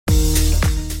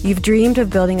You've dreamed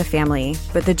of building a family,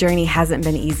 but the journey hasn't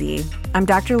been easy. I'm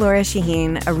Dr. Laura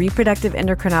Shaheen, a reproductive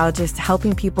endocrinologist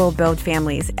helping people build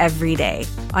families every day.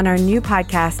 On our new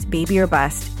podcast, Baby or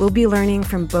Bust, we'll be learning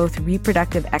from both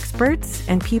reproductive experts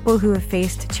and people who have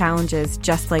faced challenges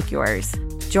just like yours.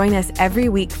 Join us every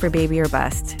week for Baby or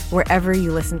Bust, wherever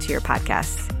you listen to your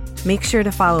podcasts. Make sure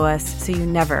to follow us so you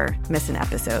never miss an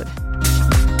episode.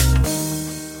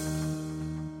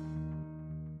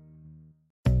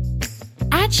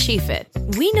 At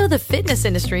SheFit, we know the fitness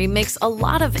industry makes a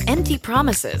lot of empty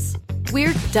promises.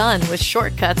 We're done with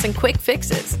shortcuts and quick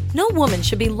fixes. No woman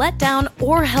should be let down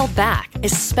or held back,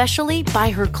 especially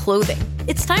by her clothing.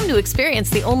 It's time to experience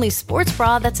the only sports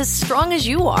bra that's as strong as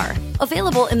you are.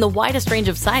 Available in the widest range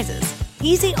of sizes,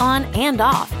 easy on and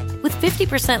off, with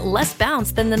 50% less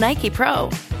bounce than the Nike Pro.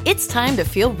 It's time to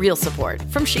feel real support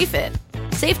from SheFit.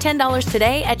 Save $10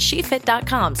 today at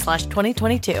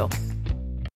shefit.com/2022.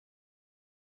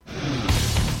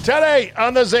 Today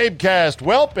on the CzabeCast,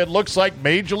 welp, it looks like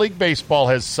Major League Baseball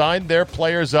has signed their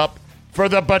players up for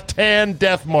the Bataan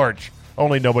Death March.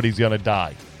 Only nobody's going to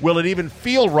die. Will it even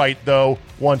feel right, though,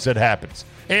 once it happens?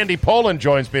 Andy Poland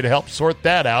joins me to help sort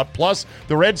that out. Plus,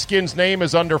 the Redskins' name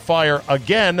is under fire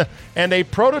again, and a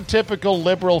prototypical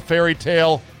liberal fairy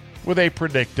tale with a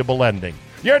predictable ending.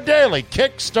 Your daily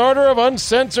Kickstarter of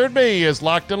Uncensored Me is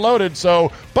locked and loaded,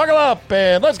 so buckle up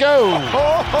and let's go!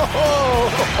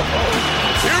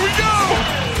 Here we go!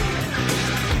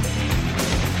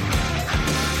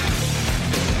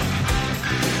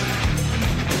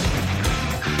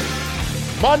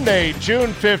 Monday,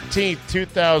 June 15th,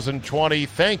 2020.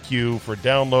 Thank you for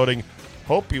downloading.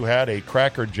 Hope you had a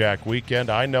crackerjack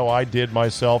weekend. I know I did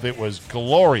myself. It was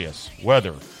glorious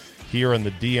weather here in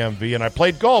the DMV, and I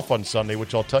played golf on Sunday,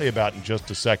 which I'll tell you about in just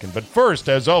a second. But first,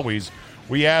 as always,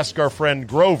 we ask our friend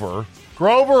Grover.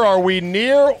 Grover, are we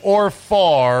near or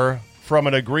far from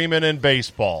an agreement in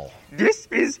baseball? This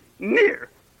is near.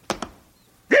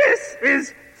 This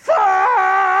is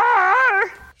far.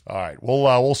 All right,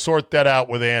 we'll sort that out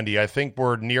with Andy. I think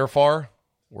we're near far.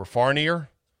 We're far near.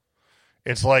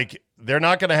 It's like they're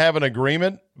not going to have an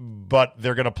agreement, but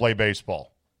they're going to play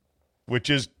baseball, which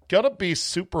is going to be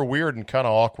super weird and kind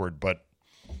of awkward, but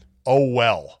oh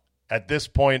well. At this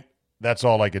point, that's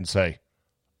all I can say.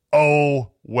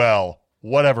 Oh well.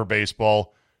 Whatever,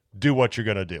 baseball. Do what you're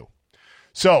going to do.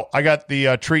 So I got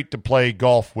the treat to play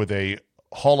golf with a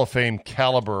Hall of Fame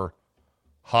caliber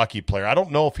hockey player. I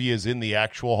don't know if he is in the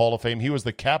actual Hall of Fame. He was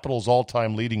the Capitals'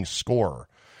 all-time leading scorer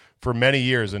for many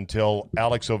years until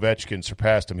Alex Ovechkin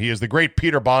surpassed him. He is the great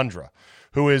Peter Bondra,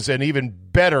 who is an even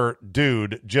better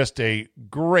dude, just a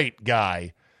great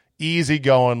guy,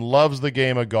 easygoing, loves the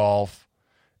game of golf,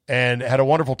 and had a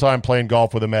wonderful time playing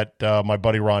golf with him at my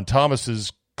buddy Ron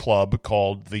Thomas's club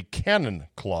called the Cannon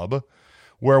Club,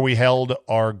 where we held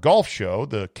our golf show,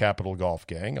 the Capital Golf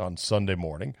Gang, on Sunday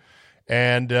morning.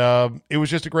 And it was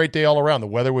just a great day all around. The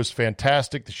weather was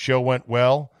fantastic. The show went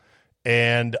well.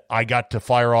 And I got to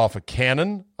fire off a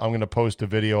cannon. I'm going to post a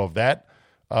video of that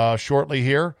shortly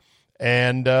here.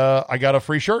 And I got a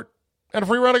free shirt and a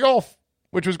free round of golf,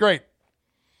 which was great.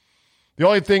 The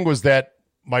only thing was that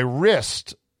my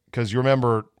wrist, because you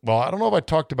remember, well, I don't know if I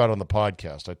talked about it on the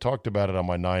podcast. I talked about it on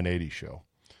my 980 show.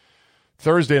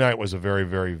 Thursday night was a very,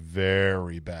 very,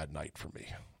 very bad night for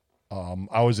me.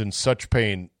 I was in such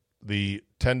pain. The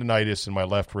tendonitis in my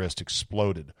left wrist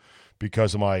exploded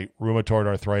because of my rheumatoid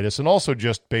arthritis and also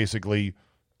just basically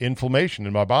inflammation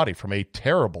in my body from a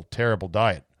terrible, terrible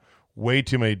diet. Way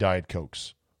too many Diet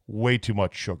Cokes, way too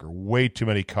much sugar, way too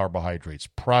many carbohydrates,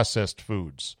 processed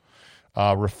foods,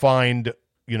 refined,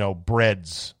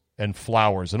 breads and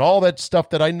flours and all that stuff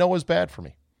that I know is bad for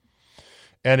me.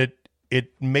 And it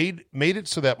made it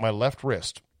so that my left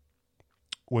wrist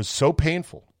was so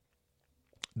painful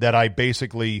that I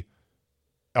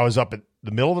was up at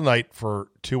the middle of the night for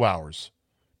 2 hours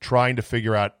trying to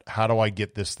figure out how do I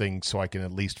get this thing so I can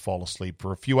at least fall asleep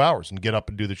for a few hours and get up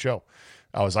and do the show.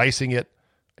 I was icing it.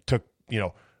 I took,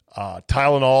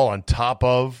 Tylenol on top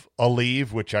of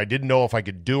Aleve, which I didn't know if I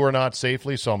could do or not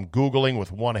safely. So I'm Googling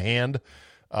with one hand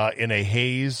in a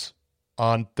haze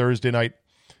on Thursday night.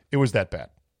 It was that bad.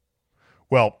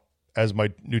 Well, as my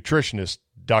nutritionist,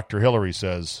 Dr. Hillary,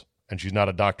 says, and she's not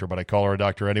a doctor, but I call her a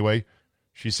doctor anyway,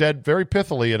 she said very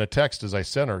pithily in a text as I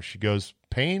sent her, she goes,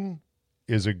 pain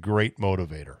is a great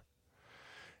motivator.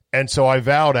 And so I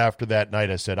vowed after that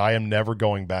night, I said, I am never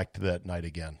going back to that night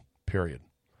again, period.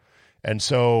 And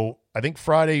so I think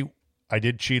Friday I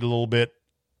did cheat a little bit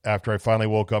after I finally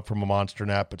woke up from a monster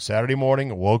nap. But Saturday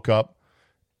morning I woke up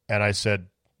and I said,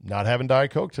 not having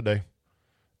Diet Coke today.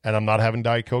 And I'm not having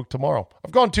Diet Coke tomorrow.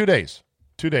 I've gone 2 days.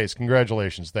 2 days.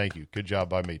 Congratulations. Thank you. Good job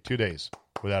by me. 2 days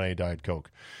without any Diet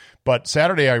Coke. But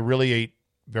Saturday, I really ate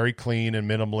very clean and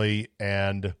minimally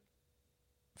and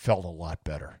felt a lot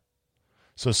better.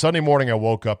 So Sunday morning, I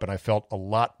woke up and I felt a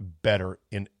lot better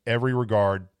in every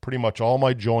regard. Pretty much all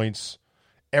my joints,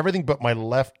 everything but my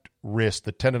left wrist,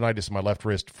 the tendonitis in my left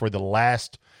wrist for the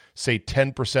last, say,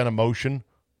 10% of motion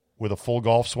with a full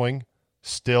golf swing,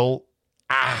 still,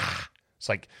 it's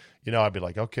like, I'd be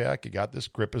like, okay, I got this.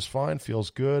 Grip is fine. Feels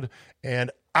good.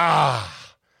 And,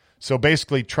 So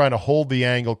basically trying to hold the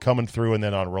angle coming through and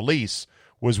then on release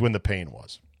was when the pain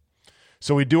was.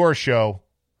 So we do our show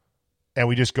and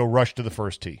we just go rush to the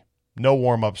first tee. No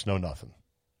warm-ups, no nothing.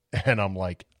 And I'm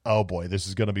like, oh boy, this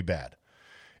is going to be bad.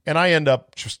 And I end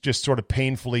up just sort of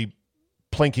painfully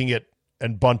plinking it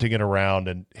and bunting it around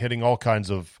and hitting all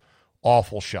kinds of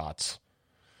awful shots.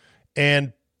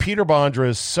 And Peter Bondra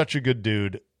is such a good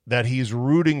dude that he's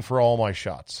rooting for all my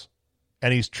shots.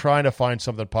 And he's trying to find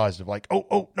something positive, like,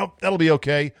 oh, no, that'll be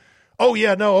okay. Oh,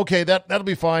 yeah, no, okay, that'll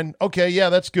be fine. Okay, yeah,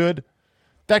 that's good.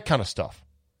 That kind of stuff.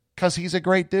 Because he's a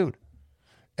great dude.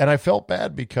 And I felt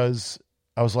bad because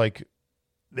I was like,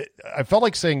 I felt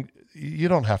like saying, you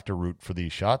don't have to root for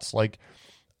these shots. Like,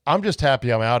 I'm just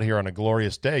happy I'm out here on a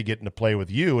glorious day getting to play with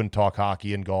you and talk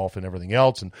hockey and golf and everything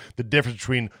else. And the difference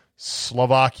between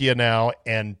Slovakia now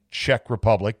and Czech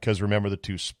Republic, because remember the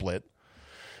two split.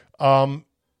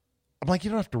 I'm like,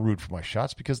 you don't have to root for my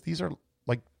shots because these are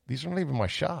not even my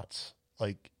shots.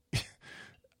 Like,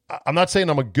 I'm not saying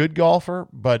I'm a good golfer,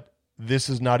 but this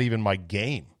is not even my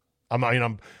game.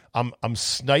 I'm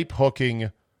snipe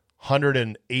hooking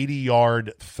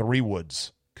 180-yard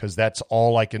 3-woods because that's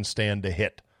all I can stand to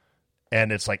hit.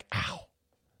 And it's like, ow.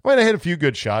 I hit a few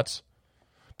good shots,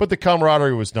 but the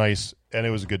camaraderie was nice, and it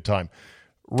was a good time.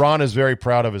 Ron is very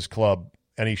proud of his club,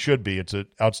 and he should be. It's an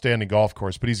outstanding golf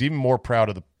course, but he's even more proud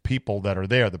of the people that are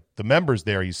there. The members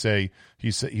there, he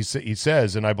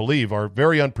says, and I believe, are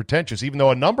very unpretentious, even though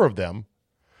a number of them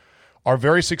are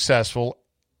very successful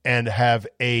and have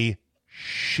a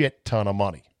shit ton of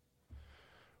money.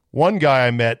 One guy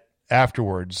I met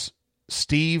afterwards,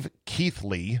 Steve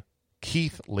Keithley,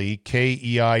 Keithley,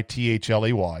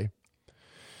 Keithley.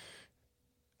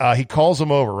 He calls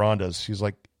him over, Ron does. He's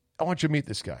like, I want you to meet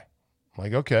this guy. I'm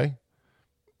like, okay.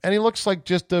 And he looks like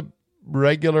just a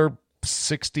regular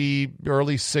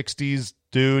early 60s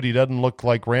dude. He doesn't look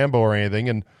like Rambo or anything.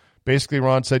 And basically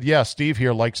Ron said, yeah, Steve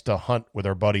here likes to hunt with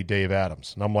our buddy Dave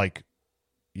Adams. And I'm like,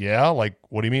 yeah? Like,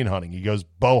 what do you mean hunting? He goes,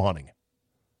 bow hunting.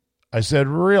 I said,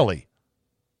 really?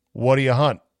 What do you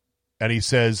hunt? And he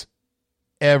says,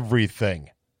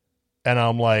 everything. And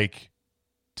I'm like,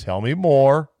 tell me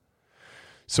more.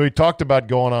 So he talked about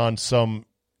going on some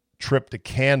trip to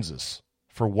Kansas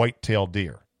for whitetail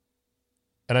deer.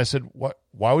 And I said, "What?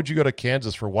 Why would you go to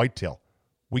Kansas for whitetail?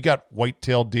 We got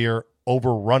whitetail deer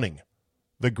overrunning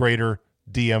the greater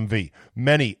DMV.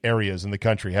 Many areas in the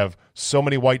country have so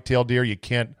many whitetail deer, you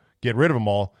can't get rid of them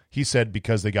all." He said,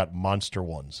 because they got monster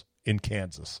ones in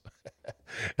Kansas.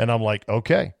 And I'm like,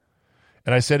 okay.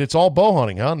 And I said, it's all bow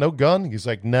hunting, huh? No gun? He's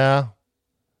like, nah.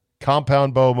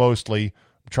 Compound bow mostly.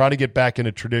 I'm trying to get back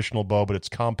into traditional bow, but it's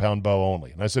compound bow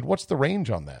only. And I said, what's the range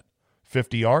on that?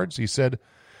 50 yards? He said,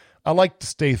 I like to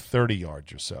stay 30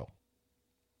 yards or so.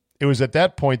 It was at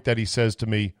that point that he says to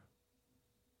me,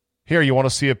 here, you want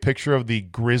to see a picture of the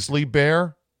grizzly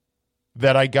bear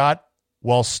that I got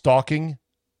while stalking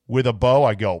with a bow?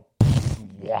 I go,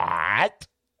 what?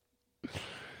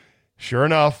 Sure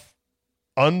enough,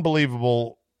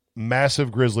 unbelievable,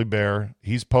 massive grizzly bear.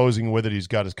 He's posing with it. He's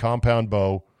got his compound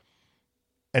bow,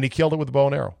 and he killed it with a bow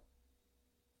and arrow.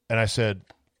 And I said,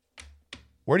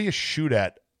 where do you shoot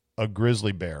at a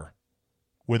grizzly bear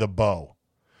with a bow?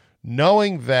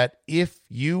 Knowing that if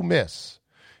you miss,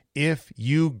 if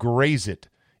you graze it,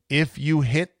 if you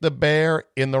hit the bear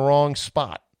in the wrong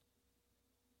spot,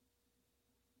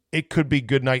 it could be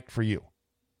good night for you.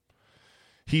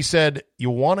 He said, you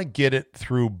want to get it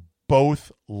through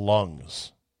both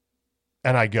lungs.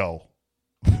 And I go,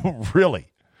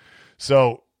 really?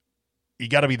 So you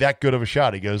got to be that good of a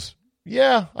shot. He goes,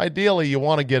 yeah, ideally you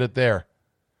want to get it there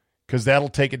because that'll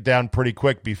take it down pretty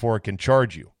quick before it can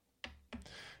charge you.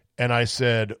 And I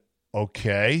said,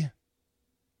 okay.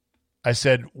 I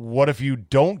said, what if you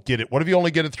don't get it? What if you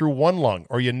only get it through one lung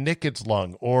or you nick its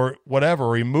lung or whatever,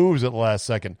 or he moves at the last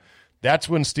second? That's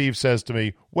when Steve says to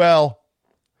me, well,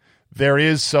 there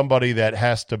is somebody that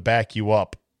has to back you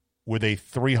up with a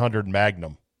 300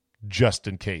 Magnum just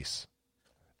in case.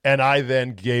 And I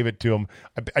then gave it to him.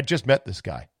 I just met this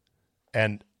guy.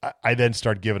 And I then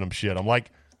start giving him shit. I'm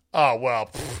like, Oh, well,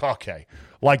 okay.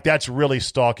 Like, that's really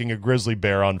stalking a grizzly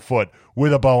bear on foot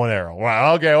with a bow and arrow.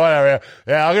 Well, okay, whatever.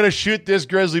 Yeah, I'm going to shoot this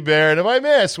grizzly bear, and if I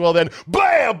miss, well, then,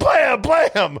 blam, blam,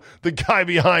 blam, the guy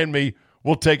behind me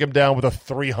will take him down with a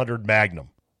 300 Magnum.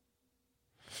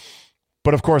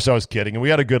 But, of course, I was kidding, and we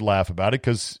had a good laugh about it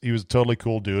because he was a totally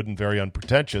cool dude and very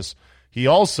unpretentious. He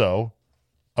also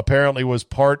apparently was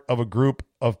part of a group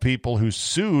of people who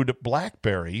sued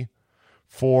BlackBerry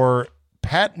for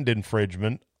patent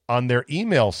infringement on their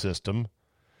email system,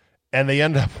 and they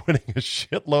ended up winning a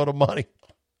shitload of money.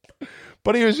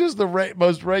 But he was just the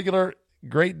most regular,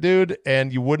 great dude,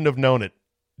 and you wouldn't have known it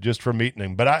just from meeting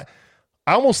him. But I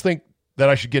almost think that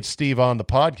I should get Steve on the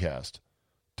podcast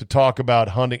to talk about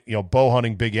hunting, bow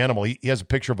hunting big animal. He has a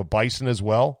picture of a bison as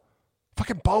well.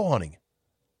 Fucking bow hunting.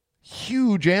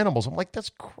 Huge animals. I'm like,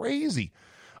 that's crazy.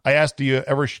 I asked, do you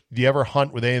ever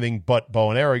hunt with anything but bow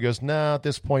and arrow? He goes, nah, at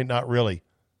this point, not really.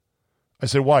 I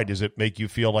said, why? Does it make you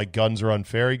feel like guns are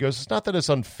unfair? He goes, it's not that it's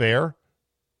unfair,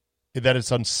 that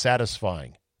it's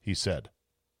unsatisfying, he said.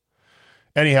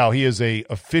 Anyhow, he is a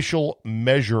official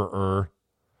measurer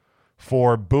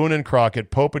for Boone and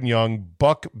Crockett, Pope and Young,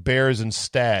 Buck, Bears, and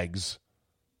Stags.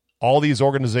 All these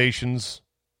organizations,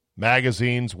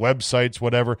 magazines, websites,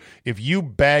 whatever. If you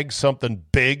bag something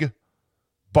big,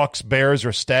 Bucks, Bears,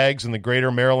 or Stags in the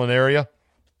greater Maryland area,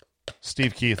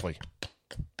 Steve Keithley,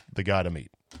 the guy to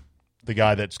meet. The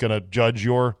guy that's going to judge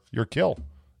your kill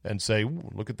and say,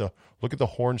 look at the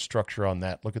horn structure on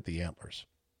that. Look at the antlers.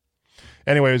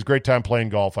 Anyway, it was a great time playing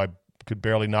golf. I could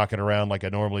barely knock it around like I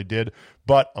normally did,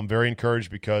 but I'm very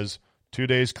encouraged because 2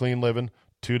 days clean living,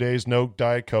 2 days no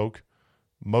Diet Coke.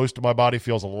 Most of my body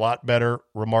feels a lot better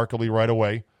remarkably right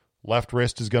away. Left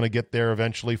wrist is going to get there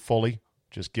eventually fully.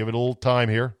 Just give it a little time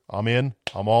here. I'm in.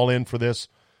 I'm all in for this.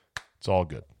 It's all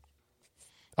good.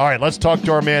 All right, let's talk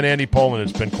to our man, Andy Poland.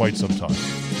 It's been quite some time.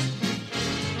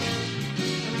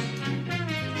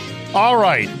 All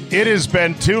right, it has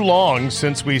been too long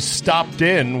since we stopped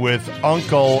in with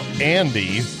Uncle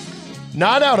Andy.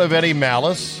 Not out of any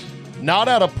malice, not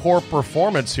out of poor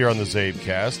performance here on the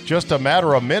CzabeCast, just a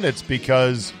matter of minutes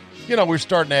because, we're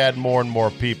starting to add more and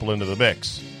more people into the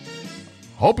mix.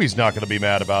 Hope he's not going to be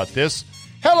mad about this.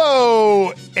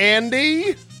 Hello,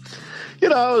 Andy.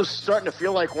 I was starting to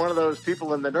feel like one of those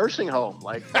people in the nursing home,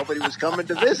 like nobody was coming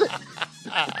to visit.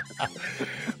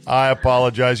 I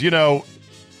apologize.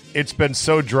 It's been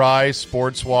so dry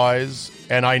sports-wise,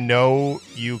 and I know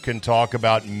you can talk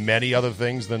about many other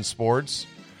things than sports,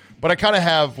 but I kind of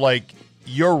have,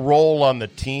 your role on the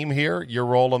team here, your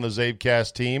role on the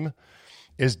CzabeCast team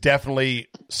is definitely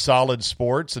solid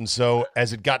sports, and so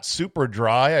as it got super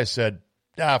dry, I said,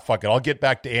 fuck it. I'll get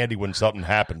back to Andy when something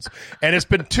happens. And it's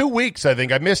been 2 weeks, I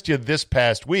think. I missed you this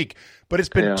past week, but it's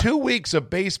been 2 weeks of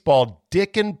baseball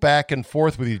dicking back and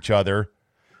forth with each other,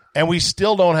 and we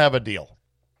still don't have a deal.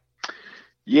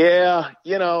 Yeah,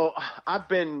 I've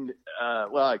been,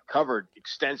 I covered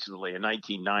extensively in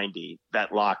 1990,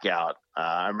 that lockout.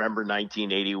 I remember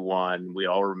 1981. We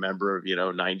all remember,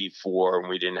 94 when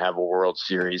we didn't have a World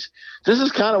Series. This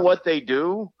is kind of what they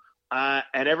do.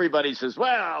 And everybody says,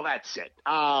 well, that's it.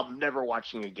 I'm never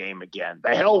watching a game again.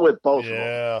 The hell with both of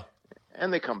them.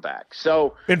 And they come back.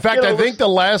 So, in fact, I think the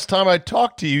last time I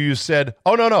talked to you, you said,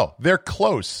 oh, no, they're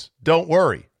close. Don't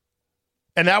worry.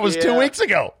 And that was 2 weeks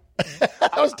ago.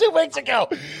 That was 2 weeks ago.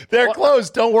 They're close.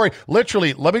 Don't worry.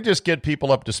 Literally, let me just get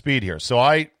people up to speed here. So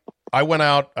I went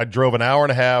out. I drove an hour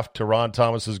and a half to Ron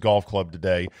Thomas's golf club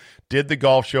today. Did the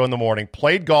golf show in the morning.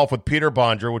 Played golf with Peter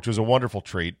Bonger, which was a wonderful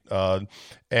treat.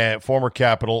 And former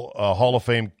Capital Hall of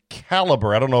Fame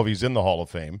caliber. I don't know if he's in the Hall of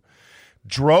Fame.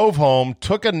 Drove home.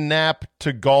 Took a nap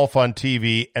to golf on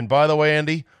TV. And by the way,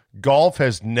 Andy, golf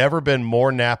has never been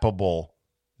more nappable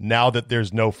now that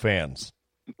there's no fans.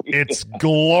 It's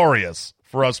glorious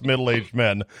for us middle-aged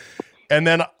men. And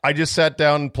then I just sat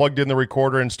down and plugged in the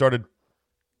recorder and started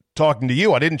talking to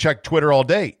you. I didn't check Twitter all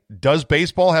day. Does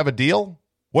baseball have a deal?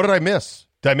 What did I miss?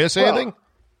 Did I miss anything?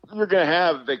 You're going to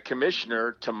have the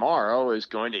commissioner tomorrow is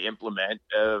going to implement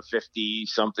a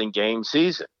 50-something game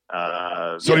season.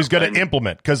 So he's going to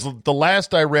implement. Because the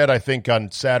last I read, I think,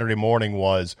 on Saturday morning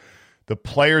was the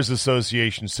Players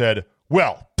Association said,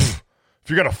 well, if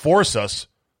you're going to force us,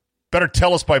 better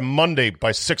tell us by Monday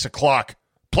by 6 o'clock.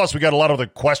 Plus, we got a lot of other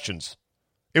questions.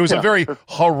 It was a very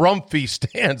harumphy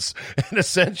stance, and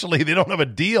essentially they don't have a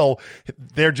deal.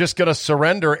 They're just going to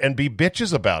surrender and be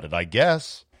bitches about it, I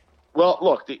guess. Well,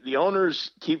 look, the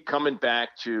owners keep coming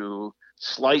back to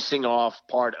slicing off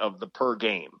part of the per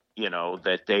game,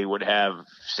 that they would have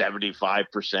 75%,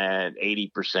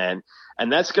 80%,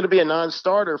 and that's going to be a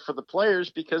non-starter for the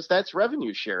players because that's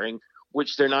revenue sharing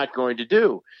which they're not going to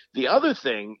do. The other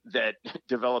thing that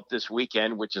developed this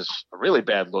weekend, which is a really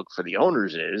bad look for the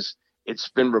owners, is it's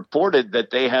been reported that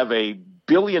they have a $1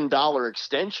 billion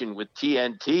extension with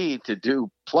TNT to do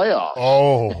playoffs.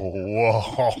 Oh.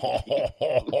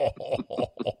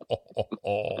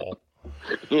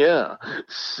 Yeah.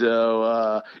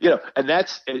 So, and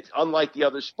it's unlike the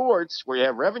other sports where you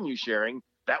have revenue sharing.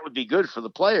 That would be good for the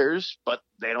players, but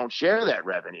they don't share that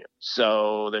revenue.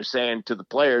 So they're saying to the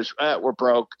players, we're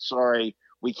broke. Sorry,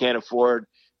 we can't afford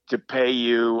to pay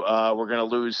you. We're going to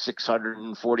lose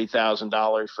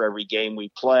 $640,000 for every game we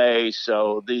play.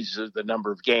 So these are the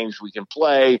number of games we can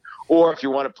play. Or if you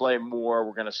want to play more,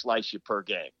 we're going to slice you per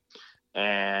game.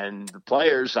 And the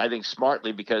players, I think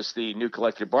smartly, because the new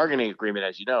collective bargaining agreement,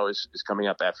 as you know, is coming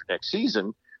up after next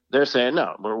season, they're saying,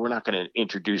 no, we're not going to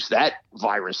introduce that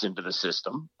virus into the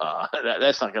system.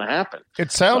 That's not going to happen.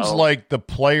 It sounds like the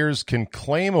players can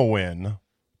claim a win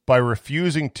by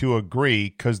refusing to agree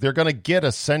because they're going to get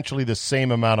essentially the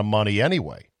same amount of money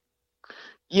anyway.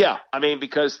 Yeah, I mean,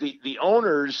 because the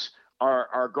owners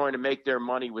are going to make their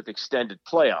money with extended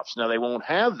playoffs. Now, they won't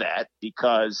have that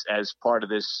because as part of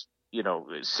this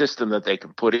system that they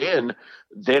can put in,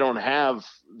 they don't have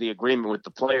the agreement with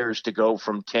the players to go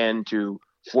from 10 to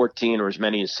 14 or as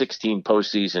many as 16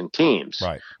 postseason teams.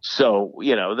 Right. So,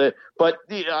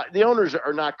 the owners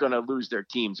are not going to lose their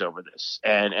teams over this.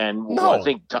 And no. I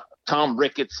think Tom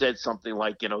Ricketts said something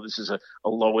like, this is a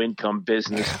low income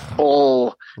business.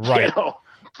 Oh, right.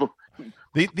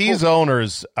 These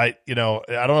owners, I don't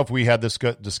know if we had this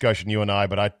discussion, you and I,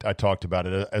 but I talked about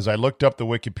it. As I looked up the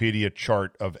Wikipedia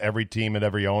chart of every team and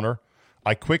every owner,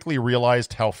 I quickly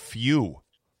realized how few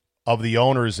of the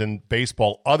owners in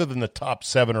baseball, other than the top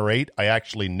 7 or 8, I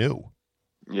actually knew.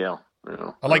 Yeah.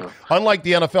 Unlike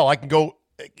the NFL, I can go.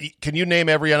 Can you name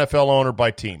every NFL owner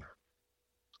by team?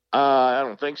 I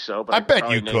don't think so, but I bet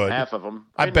you could. Half of them.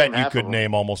 I bet you could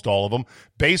name almost all of them.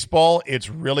 Baseball, it's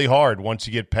really hard once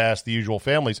you get past the usual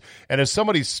families. And as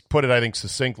somebody put it, I think,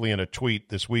 succinctly in a tweet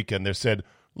this weekend, they said,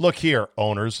 look here,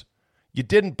 owners, you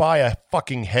didn't buy a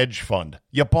fucking hedge fund.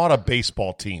 You bought a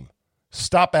baseball team.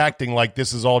 Stop acting like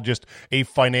this is all just a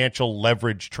financial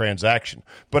leverage transaction.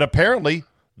 But apparently,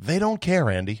 they don't care,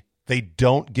 Andy. They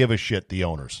don't give a shit, the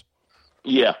owners.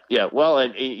 Yeah. Well,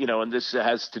 and this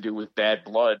has to do with bad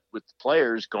blood with the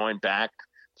players going back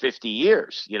 50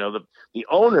 years. The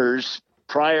owners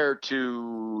prior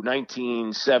to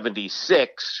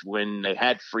 1976, when they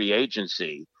had free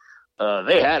agency,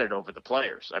 they had it over the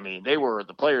players. I mean,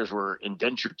 the players were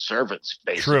indentured servants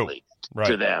basically. True.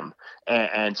 To them,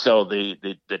 and so the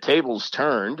tables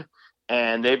turned,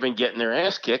 and they've been getting their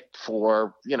ass kicked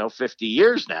for 50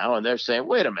 years now, and they're saying,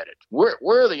 wait a minute,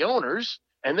 we're the owners.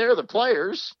 And they're the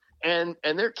players, and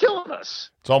they're killing us.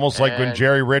 It's almost like when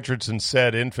Jerry Richardson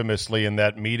said infamously in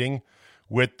that meeting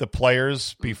with the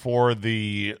players before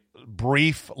the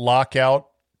brief lockout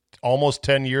almost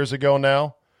 10 years ago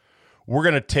now, we're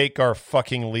going to take our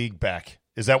fucking league back.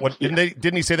 Is that what –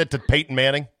 didn't he say that to Peyton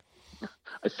Manning?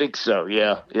 I think so,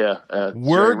 yeah.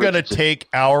 We're going to take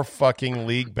our fucking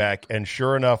league back, and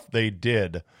sure enough, they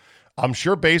did. I'm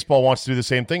sure baseball wants to do the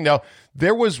same thing. Now,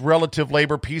 there was relative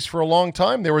labor peace for a long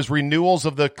time. There was renewals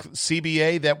of the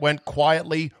CBA that went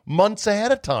quietly months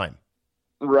ahead of time.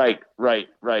 Right.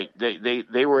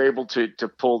 They were able to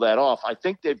pull that off. I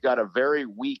think they've got a very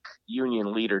weak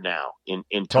union leader now in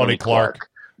Tony Clark.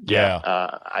 Yeah.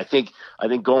 I think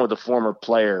going with a former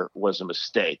player was a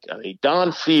mistake. I mean,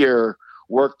 Don Fehr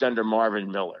worked under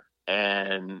Marvin Miller,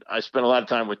 and I spent a lot of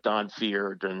time with Don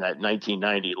Fehr during that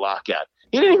 1990 lockout.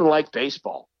 He didn't even like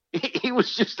baseball. He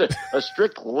was just a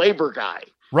strict labor guy,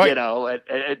 right?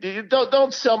 And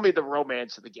don't sell me the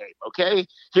romance of the game. Okay,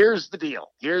 here's the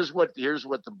deal. Here's what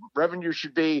the revenue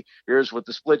should be. Here's what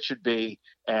the split should be,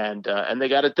 and they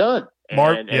got it done.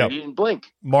 And he didn't blink.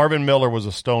 Marvin Miller was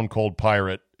a stone cold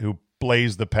pirate who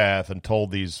blazed the path and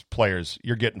told these players,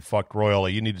 "You're getting fucked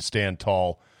royally. You need to stand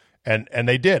tall," and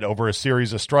they did over a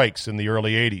series of strikes in the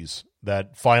early '80s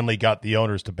that finally got the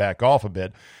owners to back off a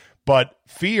bit. But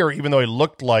Fehr, even though he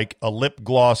looked like a lip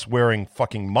gloss wearing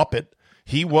fucking Muppet,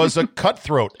 he was a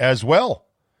cutthroat as well.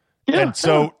 Yeah, and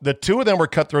so the two of them were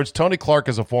cutthroats. Tony Clark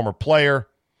is a former player,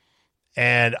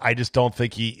 and I just don't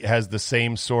think he has the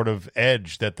same sort of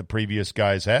edge that the previous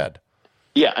guys had.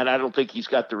 Yeah, and I don't think he's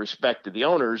got the respect of the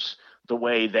owners the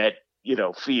way that,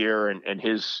 Fehr and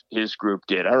his group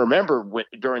did. I remember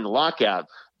during the lockout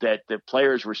that the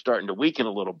players were starting to weaken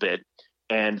a little bit.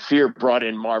 And Fehr brought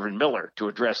in Marvin Miller to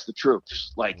address the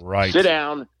troops. Sit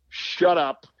down, shut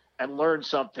up, and learn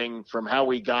something from how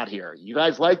we got here. You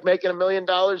guys like making $1 million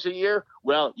a year?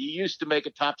 Well, you used to make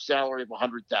a top salary of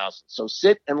 $100,000. So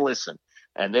sit and listen.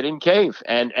 And they didn't cave.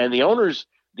 And the owners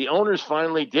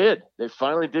finally did. They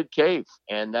finally did cave.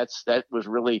 And that was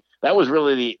really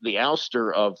the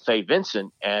ouster of Fay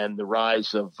Vincent and the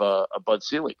rise of Bud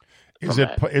Selig. Is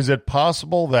it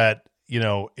possible that,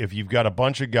 if you've got a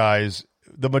bunch of guys,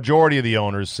 the majority of the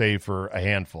owners, save for a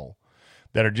handful,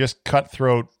 that are just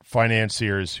cutthroat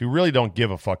financiers who really don't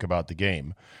give a fuck about the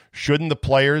game, shouldn't the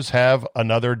players have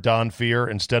another Don Fehr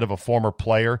instead of a former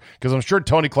player? Because I'm sure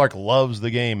Tony Clark loves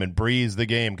the game and breathes the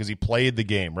game because he played the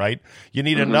game, right? You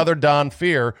need another Don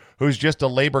Fehr who's just a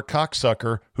labor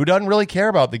cocksucker who doesn't really care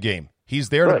about the game. He's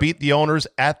there to beat the owners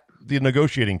at the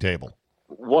negotiating table.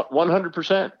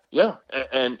 100%. Yeah.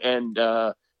 And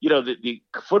the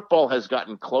football has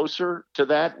gotten closer to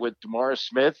that with DeMaurice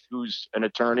Smith, who's an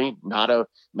attorney, not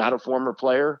a former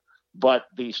player. But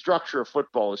the structure of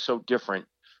football is so different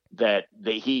that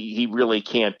he really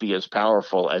can't be as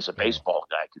powerful as a baseball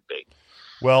guy could be.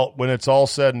 Well, when it's all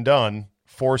said and done,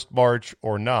 forced march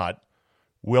or not,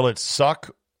 will it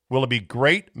suck? Will it be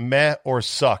great, meh, or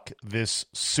suck this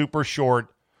super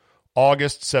short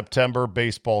August, September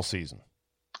baseball season?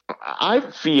 I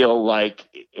feel like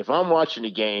if I'm watching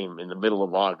a game in the middle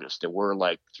of August and we're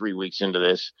like 3 weeks into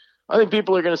this, I think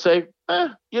people are going to say,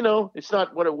 it's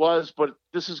not what it was, but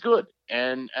this is good.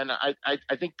 And I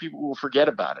think people will forget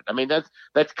about it. I mean,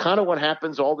 that's kind of what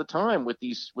happens all the time with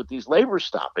these labor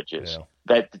stoppages,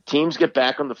 that the teams get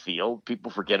back on the field,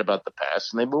 people forget about the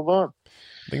past, and they move on.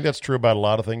 I think that's true about a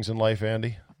lot of things in life,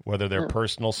 Andy, whether they're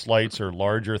personal slights or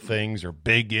larger things or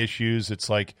big issues. It's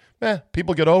like,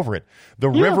 people get over it. The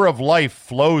river of life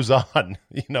flows on,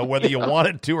 whether you want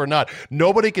it to or not.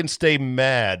 Nobody can stay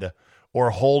mad or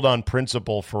hold on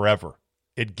principle forever.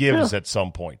 It gives at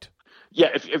some point. Yeah,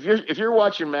 if you're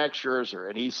watching Max Scherzer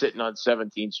and he's sitting on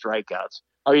 17 strikeouts,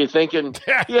 are you thinking,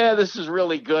 this is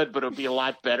really good, but it would be a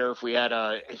lot better if we had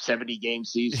a 70-game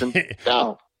season?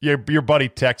 No. Your buddy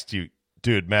texts you,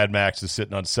 dude, Mad Max is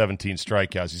sitting on 17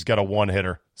 strikeouts. He's got a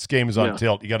one-hitter. This game is on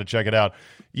tilt. You got to check it out.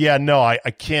 Yeah, no, I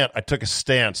can't. I took a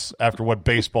stance after what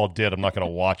baseball did. I'm not going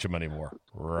to watch him anymore.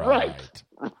 Right.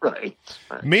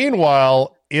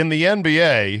 Meanwhile, in the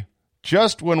NBA,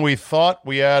 just when we thought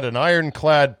we had an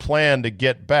ironclad plan to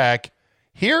get back,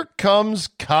 here comes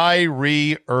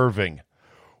Kyrie Irving.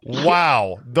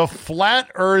 Wow, the flat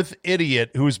earth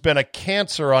idiot who's been a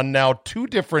cancer on now 2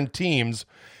 different teams.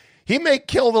 He may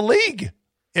kill the league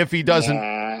if he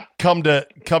doesn't come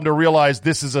to realize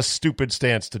this is a stupid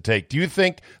stance to take. Do you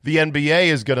think the NBA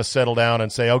is going to settle down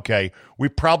and say, okay, we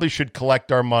probably should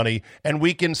collect our money and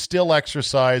we can still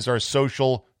exercise our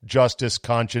social justice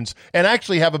conscience and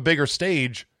actually have a bigger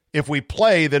stage if we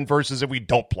play than versus if we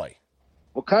don't play?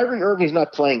 Well, Kyrie Irving's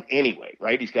not playing anyway,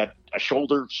 right? He's got a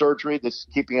shoulder surgery that's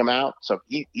keeping him out, so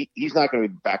he's not going to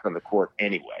be back on the court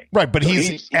anyway. Right, but so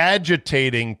he's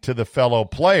agitating to the fellow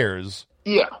players.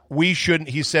 Yeah. We shouldn't.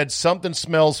 He said something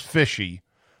smells fishy.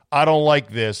 I don't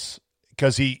like this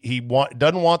because he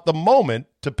doesn't want the moment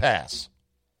to pass.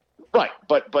 Right,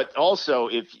 but also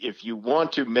if you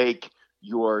want to make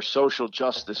your social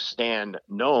justice stand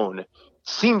known,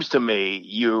 seems to me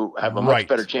you have a much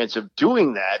better chance of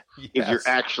doing that if you're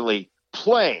actually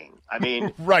playing. I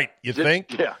mean, right? You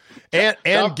think? Yeah.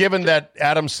 And given that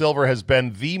Adam Silver has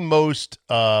been the most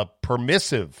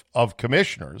permissive of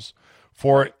commissioners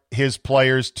for his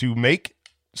players to make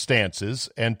stances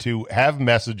and to have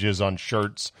messages on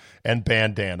shirts and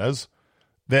bandanas,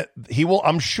 that he will.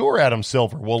 I'm sure Adam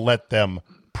Silver will let them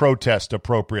protest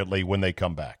appropriately when they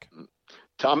come back.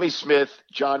 Tommy Smith,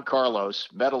 John Carlos,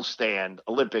 medal stand,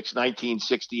 Olympics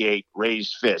 1968,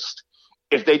 raised fist.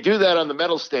 If they do that on the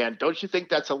medal stand, don't you think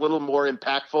that's a little more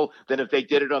impactful than if they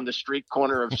did it on the street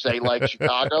corner of, say, like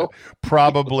Chicago?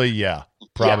 Probably, yeah.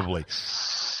 Probably. Yeah.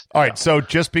 All right, so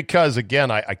just because, again,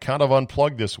 I kind of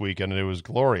unplugged this weekend and it was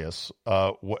glorious,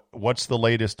 what's the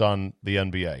latest on the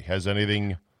NBA? Has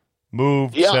anything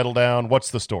moved, settled down? What's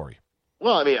the story?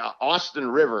 Well, I mean,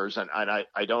 Austin Rivers, and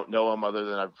I don't know him other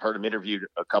than I've heard him interviewed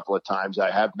a couple of times.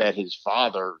 I have met his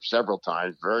father several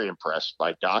times, very impressed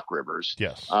by Doc Rivers.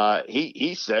 Yes.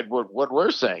 He said what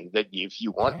we're saying, that if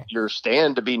you want your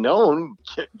stand to be known,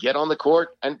 get on the court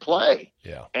and play.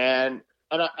 Yeah. And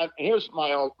here's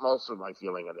also my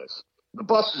feeling of this. The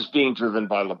bus is being driven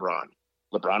by LeBron.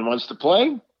 LeBron wants to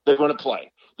play. They're going to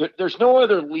play. There's no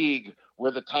other league where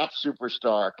the top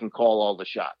superstar can call all the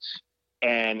shots.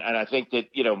 And I think that,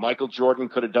 Michael Jordan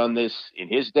could have done this in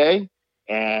his day,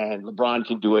 and LeBron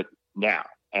can do it now.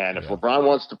 And if LeBron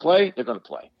wants to play, they're going to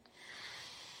play.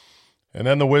 And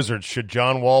then the Wizards. Should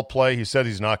John Wall play? He said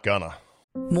he's not gonna.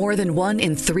 More than 1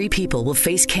 in 3 people will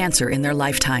face cancer in their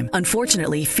lifetime.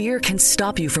 Unfortunately, fear can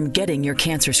stop you from getting your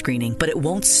cancer screening, but it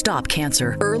won't stop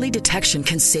cancer. Early detection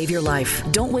can save your life.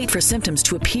 Don't wait for symptoms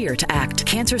to appear to act.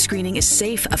 Cancer screening is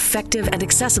safe, effective, and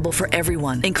accessible for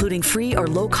everyone, including free or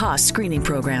low-cost screening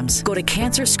programs. Go to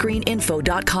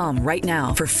cancerscreeninfo.com right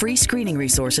now for free screening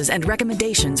resources and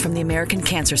recommendations from the American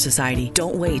Cancer Society.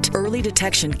 Don't wait. Early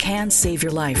detection can save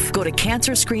your life. Go to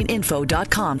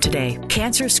cancerscreeninfo.com today.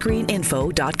 Cancerscreeninfo.com.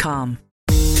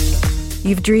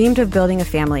 You've dreamed of building a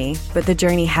family, but the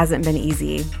journey hasn't been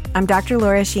easy. I'm Dr.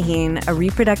 Laura Shaheen, a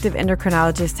reproductive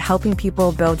endocrinologist helping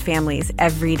people build families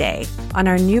every day. On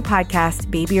our new podcast,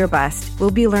 Baby or Bust,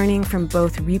 we'll be learning from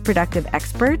both reproductive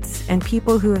experts and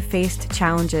people who have faced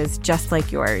challenges just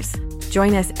like yours.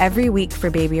 Join us every week for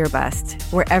Baby or Bust,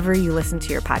 wherever you listen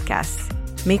to your podcasts.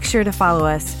 Make sure to follow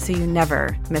us so you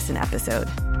never miss an episode.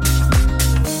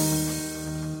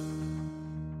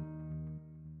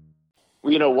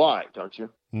 Well, you know why, don't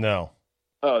you? No.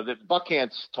 Oh, the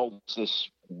Buckhants told us this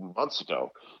months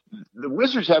ago. The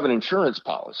Wizards have an insurance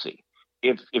policy.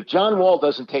 If John Wall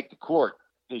doesn't take the court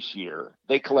this year,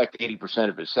 they collect 80%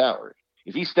 of his salary.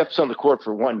 If he steps on the court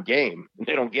for one game,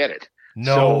 they don't get it.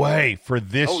 No way for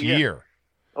this year.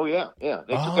 Oh, yeah. They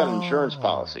took out an insurance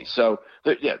policy. So,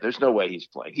 there's no way he's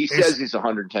playing. He says he's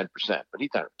 110%, but he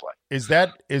doesn't play. Is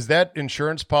that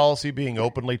insurance policy being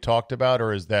openly talked about,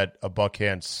 or is that a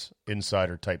Buckhants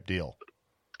insider type deal?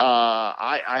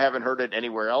 I haven't heard it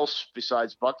anywhere else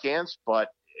besides Buckhants, but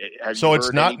so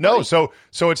it's not anybody?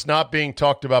 So it's not being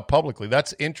talked about publicly.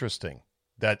 That's interesting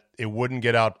that it wouldn't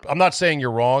get out. I'm not saying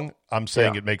you're wrong. I'm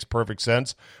saying it makes perfect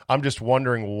sense. I'm just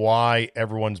wondering why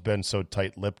everyone's been so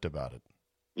tight-lipped about it.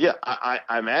 Yeah,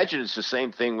 I imagine it's the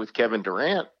same thing with Kevin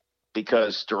Durant,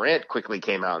 because Durant quickly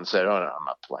came out and said, "Oh no, I'm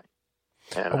not playing."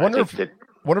 And I wonder if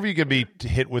you could be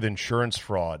hit with insurance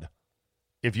fraud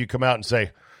if you come out and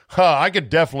say, I could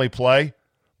definitely play,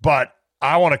 but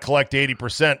I want to collect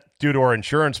 80% due to our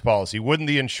insurance policy. Wouldn't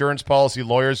the insurance policy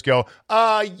lawyers go,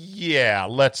 yeah,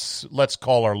 let's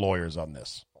call our lawyers on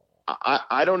this?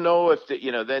 I don't know if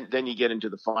then you get into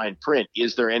the fine print.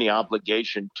 Is there any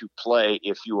obligation to play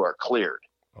if you are cleared?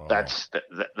 That's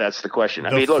the question.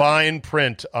 The fine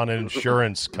print on an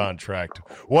insurance contract.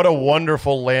 What a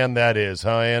wonderful land that is,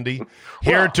 huh, Andy?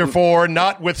 Heretofore,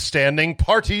 notwithstanding,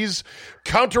 parties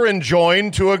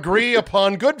counter-enjoin to agree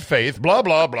upon good faith, blah,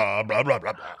 blah, blah, blah, blah,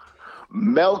 blah, blah.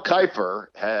 Mel Kiper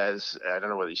has, I don't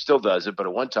know whether he still does it, but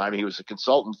at one time he was a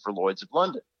consultant for Lloyd's of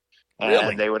London. And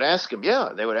really? They would ask him,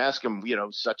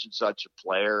 such and such a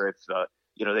player, if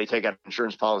they take out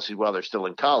insurance policy while they're still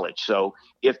in college. So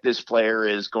if this player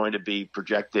is going to be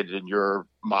projected in your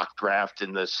mock draft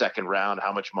in the second round,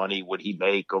 how much money would he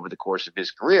make over the course of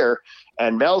his career?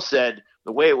 And Mel said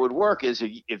the way it would work is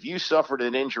if you suffered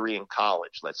an injury in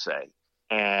college, let's say,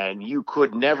 and you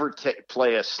could never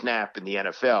play a snap in the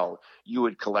NFL, you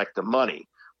would collect the money.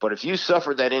 But if you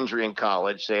suffered that injury in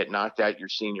college, say it knocked out your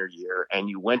senior year, and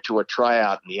you went to a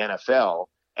tryout in the NFL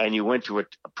and you went to a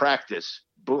practice,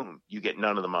 boom, you get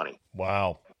none of the money.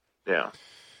 Wow. Yeah.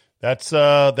 That's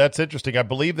interesting. I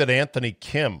believe that Anthony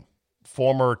Kim,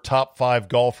 former top 5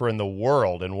 golfer in the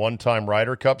world and one-time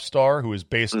Ryder Cup star who has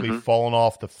basically fallen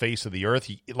off the face of the earth.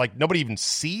 Nobody even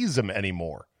sees him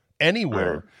anymore,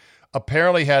 anywhere.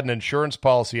 Apparently had an insurance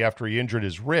policy after he injured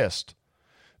his wrist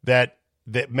that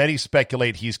many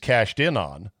speculate he's cashed in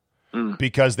on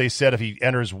because they said if he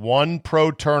enters one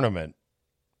pro tournament,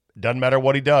 doesn't matter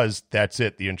what he does, that's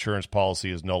it. The insurance policy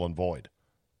is null and void.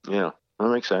 Yeah, that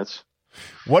makes sense.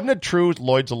 Wasn't it true,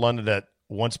 Lloyd's of London, that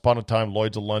once upon a time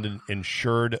Lloyd's of London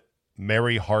insured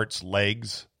Mary Hart's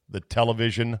legs, the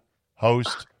television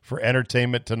host for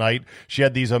Entertainment Tonight? She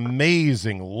had these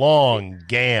amazing long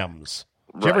gams.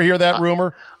 Did you ever hear that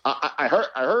rumor? I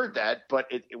heard that, but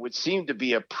it would seem to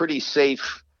be a pretty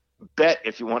safe bet,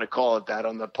 if you want to call it that,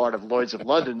 on the part of Lloyd's of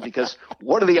London, because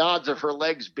what are the odds of her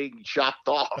legs being chopped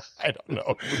off? I don't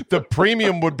know. The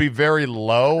premium would be very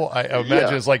low. I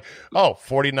imagine it's like,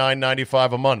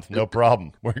 $49.95 a month, no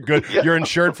problem. We're good. Yeah. You're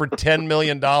insured for $10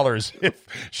 million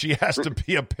if she has to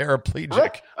be a paraplegic.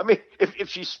 Right. I mean, if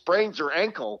she sprains her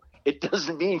ankle, it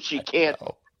doesn't mean she can't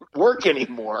work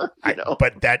anymore.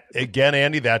 But that, again,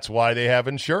 Andy, that's why they have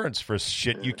insurance for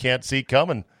shit you can't see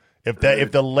coming.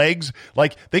 If the legs,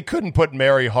 like, they couldn't put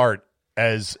Mary Hart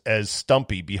as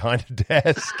Stumpy behind a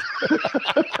desk.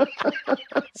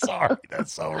 Sorry,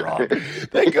 that's so wrong.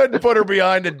 They couldn't put her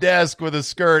behind a desk with a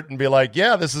skirt and be like,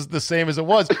 yeah, this is the same as it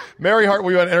was. Mary Hart,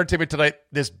 we went on Entertainment Tonight,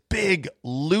 this big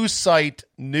Lucite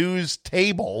news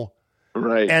table,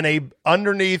 right, and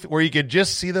underneath where you could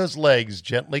just see those legs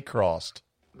gently crossed.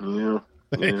 Yeah.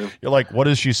 Yeah. You're like, what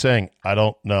is she saying? I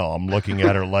don't know. I'm looking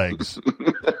at her legs.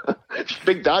 She's a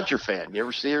big Dodger fan. You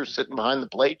ever see her sitting behind the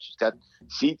plate? She's got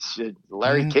seats.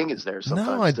 Larry King is there sometimes.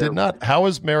 No, I did not. How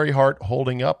is Mary Hart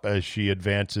holding up as she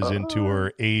advances into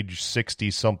her age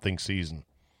 60-something season?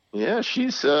 Yeah,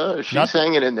 she's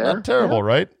hanging in there. Not terrible,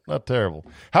 right? Not terrible.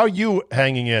 How are you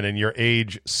hanging in your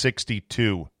age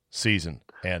 62 season,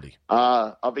 Andy?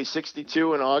 I'll be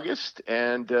 62 in August,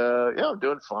 and I'm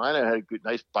doing fine. I had a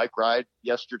nice bike ride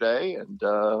yesterday, and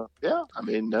so good.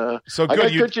 I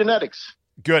got good genetics.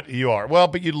 Good, you are. Well,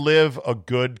 but you live a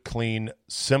good, clean,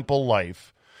 simple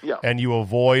life, and you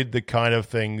avoid the kind of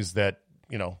things that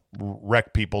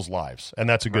wreck people's lives, and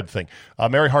that's a good thing.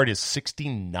 Mary Hart is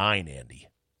 69, Andy.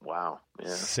 Wow. Yeah.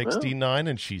 69,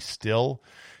 and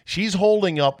she's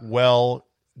holding up well,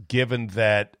 given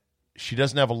that she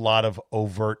doesn't have a lot of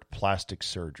overt plastic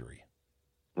surgery.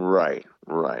 Right.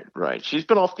 She's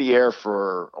been off the air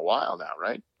for a while now,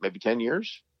 right? Maybe 10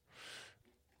 years?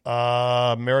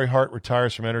 Mary Hart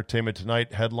retires from Entertainment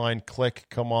Tonight. Headline, click,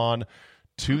 come on.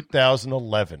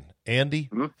 2011. Andy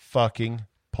fucking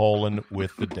Poland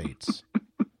with the dates.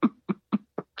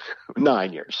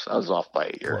 9 years. I was off by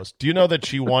a year. Close. Do you know that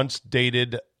she once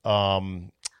dated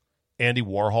Andy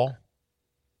Warhol?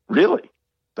 Really?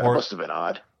 That must have been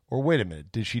odd. Or wait a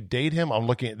minute. Did she date him? I'm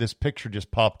looking at this picture just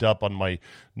popped up on my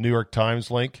New York Times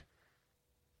link.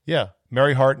 Yeah.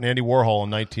 Mary Hart and Andy Warhol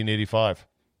in 1985.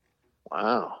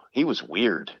 Wow. He was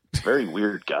weird. Very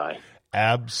weird guy.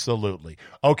 Absolutely.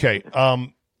 Okay.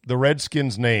 The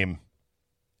Redskins' name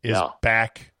is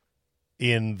back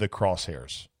in the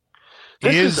crosshairs.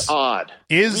 This is odd.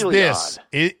 Is really this? Odd.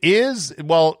 It is.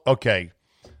 Well, okay.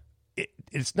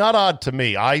 It's not odd to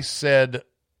me. I said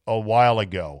a while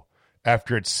ago,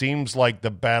 after it seems like the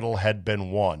battle had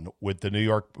been won with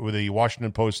the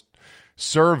Washington Post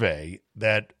survey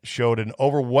that showed an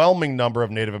overwhelming number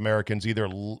of Native Americans either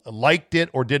liked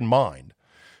it or didn't mind.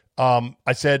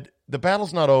 I said, the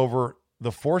battle's not over.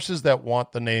 The forces that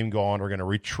want the name gone are going to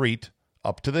retreat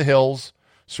up to the hills,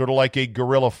 sort of like a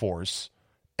guerrilla force,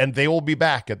 and they will be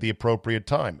back at the appropriate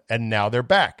time. And now they're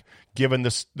back, given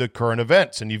the current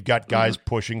events, and you've got guys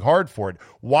pushing hard for it.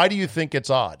 Why do you think it's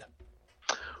odd?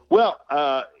 Well,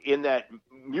 in that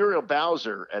Muriel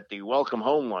Bowser at the Welcome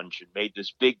Home luncheon made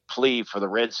this big plea for the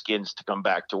Redskins to come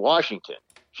back to Washington.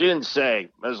 She didn't say,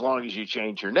 as long as you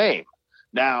change your name.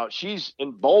 Now, she's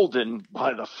emboldened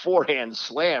by the forehand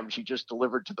slam she just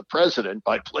delivered to the president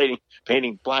by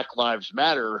painting Black Lives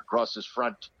Matter across his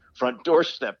front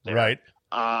doorstep there. Right.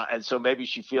 And so maybe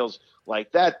she feels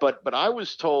like that. But I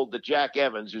was told that Jack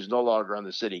Evans, who's no longer on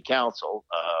the city council,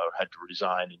 had to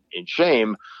resign in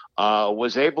shame,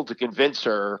 was able to convince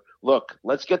her, look,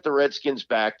 let's get the Redskins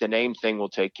back. The name thing will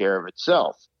take care of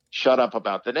itself. Shut up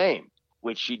about the name,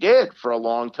 which she did for a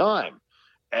long time.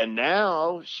 And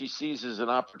now she sees as an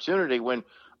opportunity when,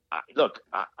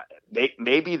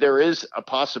 maybe there is a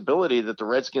possibility that the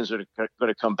Redskins are going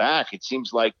to come back. It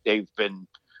seems like they've been,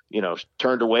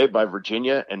 turned away by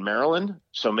Virginia and Maryland.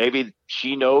 So maybe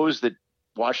she knows that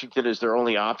Washington is their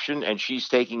only option, and she's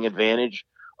taking advantage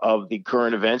of the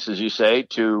current events, as you say,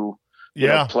 to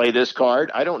play this card.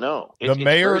 I don't know. It's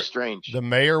very strange. The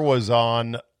mayor was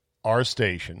on our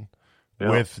station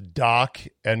with Doc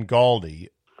and Galdi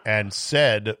and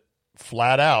said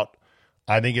flat out,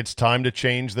 I think it's time to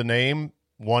change the name,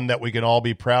 one that we can all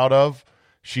be proud of.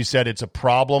 She said it's a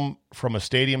problem from a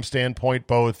stadium standpoint,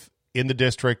 both in the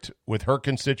district with her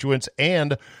constituents,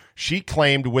 and she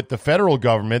claimed with the federal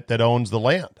government that owns the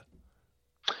land.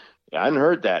 Yeah, I hadn't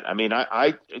heard that. I mean,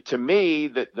 to me,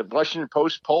 the Washington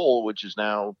Post poll, which is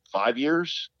now 5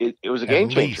 years, it was a game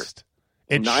changer.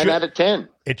 9 out of 10.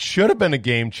 It should have been a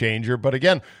game changer, but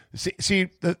again,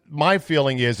 my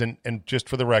feeling is, and just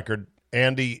for the record,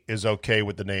 Andy is okay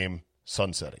with the name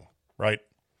sunsetting, right?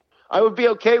 I would be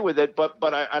okay with it, but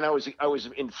I was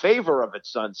in favor of it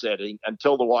sunsetting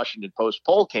until the Washington Post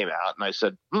poll came out, and I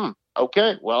said,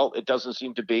 okay, well, it doesn't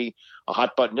seem to be a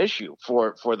hot button issue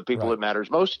for the people it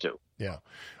matters most to. Yeah,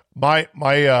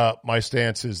 my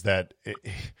stance is that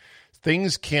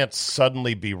things can't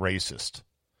suddenly be racist.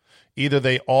 Either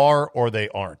they are or they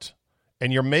aren't.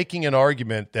 And you're making an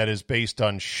argument that is based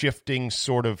on shifting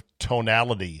sort of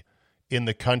tonality in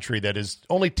the country that is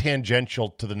only tangential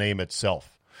to the name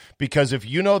itself. Because if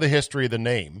you know the history of the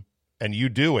name, and you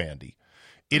do, Andy,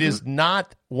 it is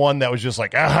not one that was just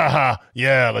like,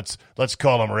 let's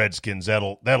call them Redskins.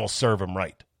 That'll serve them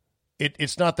right.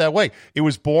 It's not that way. It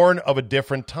was born of a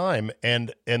different time,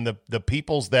 and the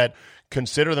peoples that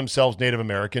consider themselves Native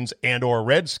Americans and or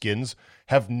Redskins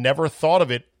have never thought of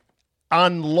it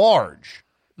on large.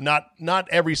 Not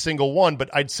every single one, but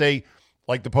I'd say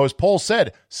Like the Post poll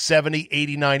said, 70,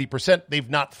 80, 90%, they've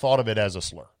not thought of it as a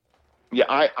slur. Yeah,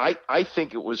 I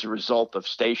think it was a result of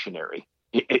stationery,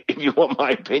 if you want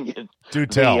my opinion. Do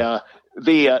tell.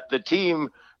 The team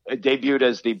debuted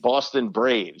as the Boston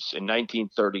Braves in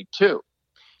 1932.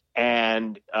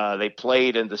 And they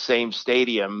played in the same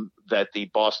stadium that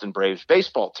the Boston Braves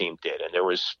baseball team did. And there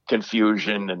was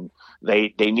confusion, and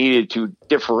they needed to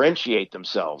differentiate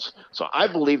themselves. So I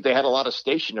believe they had a lot of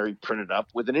stationery printed up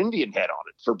with an Indian head on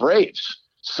it for Braves.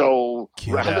 So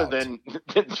rather than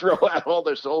throw out all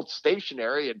this old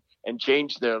stationery and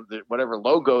change the whatever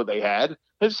logo they had,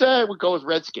 we'll go with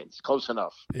Redskins. Close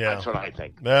enough. Yeah. That's what I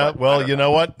think. Well, you know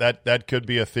what? That could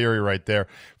be a theory right there.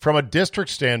 From a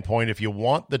district standpoint, if you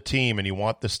want the team and you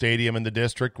want the stadium in the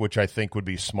district, which I think would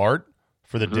be smart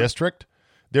for the district,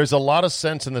 there's a lot of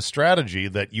sense in the strategy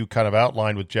that you kind of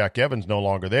outlined with Jack Evans no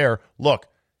longer there. Look,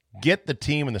 get the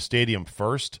team in the stadium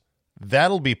first.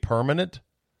 That'll be permanent.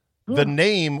 The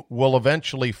name will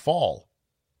eventually fall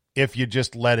if you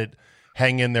just let it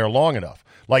hang in there long enough.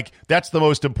 Like, that's the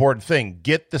most important thing.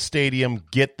 Get the stadium,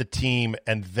 get the team,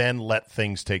 and then let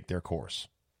things take their course.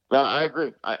 No, I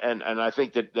agree. And I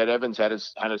think that Evans had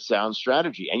a sound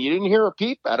strategy. And you didn't hear a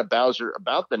peep out of Bowser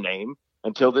about the name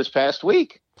until this past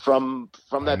week from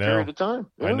that period of time.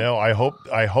 Yeah. I know. I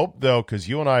hope though, because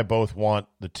you and I both want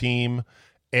the team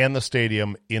and the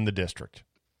stadium in the district.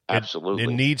 Absolutely.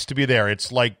 It needs to be there.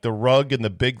 It's like the rug in the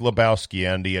Big Lebowski,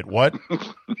 Andy. It what?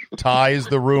 Ties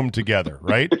the room together,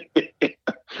 right?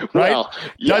 Right? Well,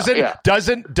 yeah,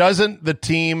 Doesn't the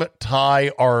team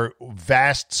tie our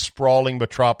vast, sprawling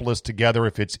metropolis together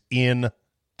if it's in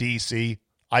D.C.?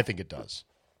 I think it does.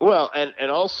 Well, and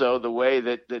also the way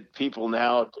that people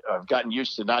now have gotten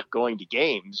used to not going to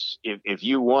games. If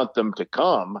you want them to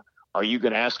come, are you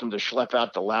going to ask them to schlep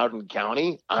out to Loudoun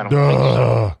County? I don't think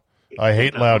so. I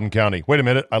hate Loudoun County. Wait a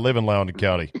minute. I live in Loudoun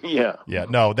County. Yeah.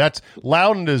 No,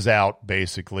 Loudoun is out,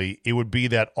 basically. It would be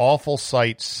that awful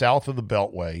site south of the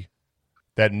Beltway,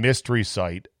 that mystery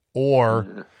site,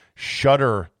 or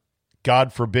shutter,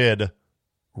 God forbid,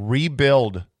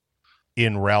 rebuild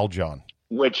in Raljon.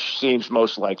 Which seems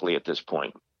most likely at this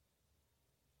point.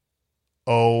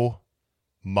 Oh,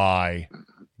 my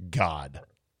God.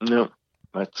 No.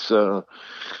 That's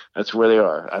where they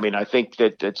are. I mean, I think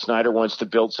that Snyder wants to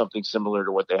build something similar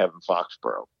to what they have in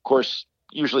Foxborough. Of course,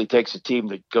 usually takes a team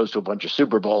that goes to a bunch of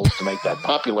Super Bowls to make that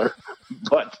popular.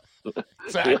 But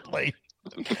exactly.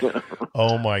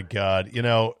 Oh my God! You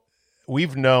know,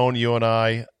 we've known, you and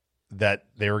I, that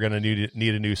they were going to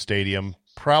need a new stadium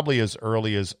probably as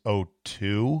early as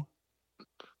 2002.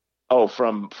 Oh,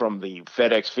 from the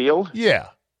FedEx Field? Yeah.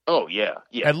 Oh yeah.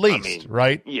 At least,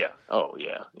 right? Yeah. Oh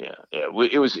yeah.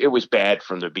 It was bad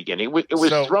from the beginning. It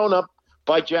was thrown up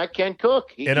by Jack Kent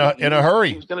Cooke in a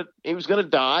hurry. He was gonna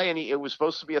die, and it was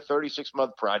supposed to be a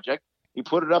 36-month project. He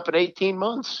put it up in 18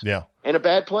 months. Yeah. In a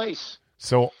bad place.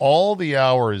 So all the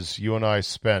hours you and I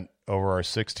spent over our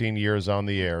 16 years on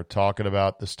the air talking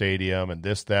about the stadium and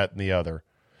this, that, and the other,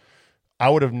 I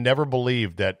would have never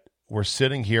believed that we're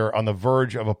sitting here on the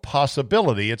verge of a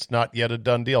possibility. It's not yet a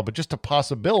done deal, but just a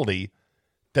possibility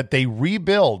that they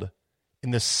rebuild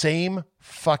in the same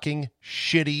fucking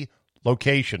shitty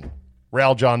location,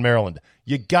 Raljon, Maryland.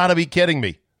 You got to be kidding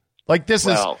me. Like, this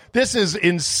is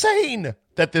insane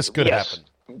that this could happen.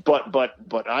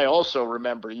 But I also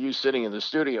remember you sitting in the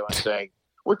studio and saying,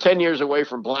 we're 10 years away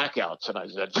from blackouts. And I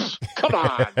said, come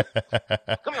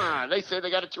on. They say they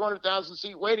got a 200,000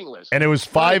 seat waiting list. And it was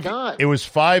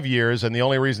 5 years. And the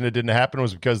only reason it didn't happen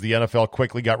was because the NFL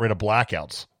quickly got rid of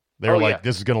blackouts. They were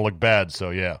this is going to look bad.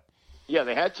 So yeah. Yeah,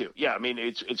 they had to. Yeah. I mean,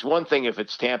 it's one thing if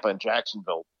it's Tampa and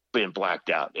Jacksonville being blacked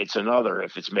out. It's another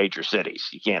if it's major cities.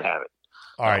 You can't have it.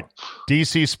 All right.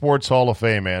 DC Sports Hall of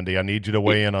Fame, Andy. I need you to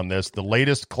weigh in on this. The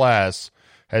latest class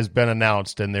has been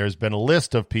announced, and there's been a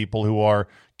list of people who are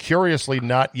curiously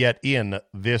not yet in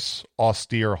this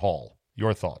austere hall.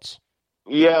 Your thoughts?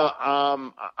 Yeah,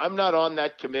 I'm not on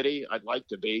that committee. I'd like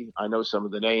to be. I know some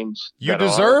of the names. You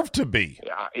deserve to be.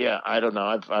 Yeah, I don't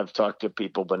know. I've talked to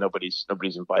people, but nobody's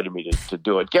invited me to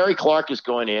do it. Gary Clark is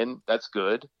going in. That's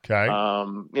good. Okay.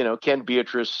 Ken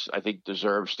Beatrice, I think,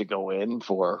 deserves to go in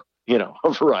for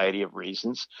a variety of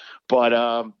reasons. But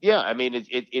I mean,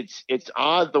 it's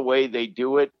odd the way they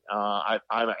do it. I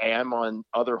am on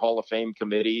other Hall of Fame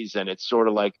committees, and it's sort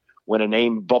of like when a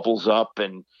name bubbles up,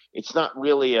 and it's not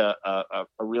really a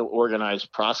real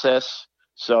organized process.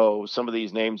 So some of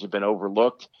these names have been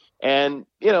overlooked. And,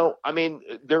 I mean,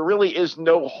 there really is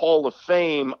no Hall of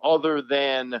Fame other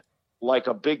than like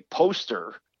a big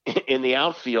poster in the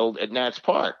outfield at Nats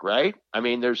Park, right? I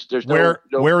mean, there's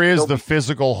where is the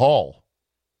physical hall?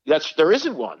 There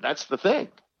isn't one. That's the thing.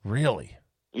 Really?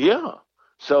 Yeah.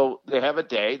 So they have a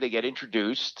day, they get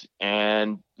introduced,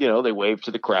 and, they wave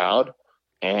to the crowd,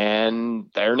 and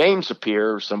their names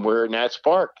appear somewhere in Nats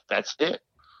Park. That's it.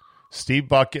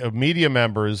 Steve media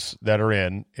members that are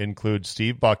in include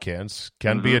Steve Buckhantz.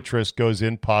 Ken Beatrice goes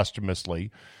in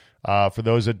posthumously. For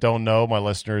those that don't know, my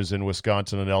listeners in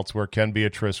Wisconsin and elsewhere, Ken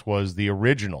Beatrice was the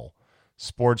original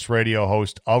sports radio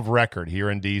host of record here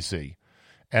in D.C.,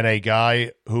 and a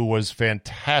guy who was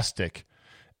fantastic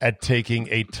at taking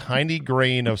a tiny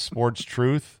grain of sports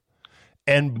truth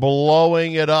and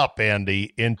blowing it up,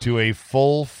 Andy, into a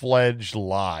full-fledged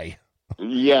lie.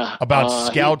 Yeah. About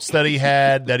scouts that he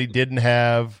had that he didn't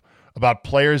have, about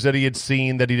players that he had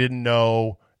seen that he didn't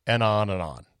know, and on and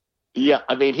on. Yeah,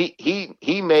 I mean,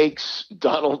 he makes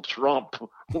Donald Trump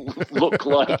look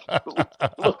like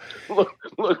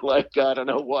look like I don't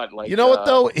know what. Like, what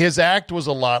though? His act was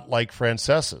a lot like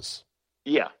Francesa's.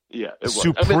 Yeah, it was.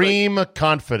 Supreme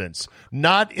confidence,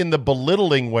 not in the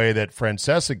belittling way that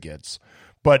Francesa gets,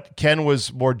 but Ken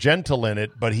was more gentle in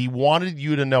it. But he wanted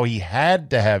you to know. He had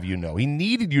to have you know. He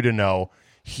needed you to know.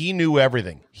 He knew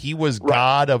everything. He was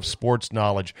God of sports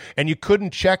knowledge, and you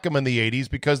couldn't check him in the '80s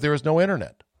because there was no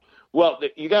internet. Well,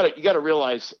 you got to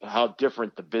realize how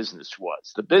different the business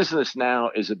was. The business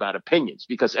now is about opinions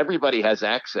because everybody has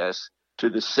access to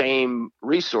the same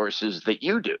resources that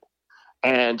you do.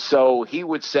 And so he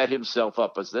would set himself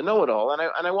up as the know-it-all.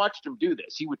 And I watched him do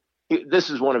this. This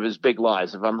is one of his big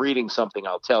lies. If I'm reading something,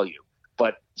 I'll tell you.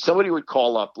 But somebody would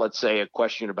call up, let's say, a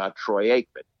question about Troy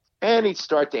Aikman. And he'd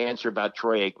start to answer about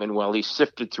Troy Aikman while he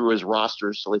sifted through his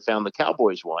rosters till he found the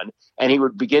Cowboys one. And he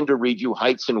would begin to read you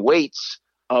heights and weights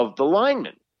of the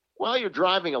linemen. Well, you're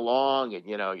driving along and,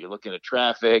 you're looking at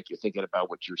traffic. You're thinking about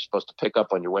what you're supposed to pick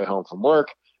up on your way home from work.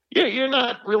 You're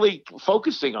not really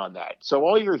focusing on that. So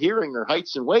all you're hearing are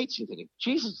heights and weights. You're thinking,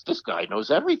 Jesus, this guy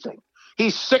knows everything.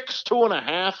 He's 6'2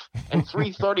 1/2" and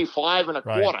 335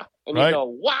 1/4. And you go,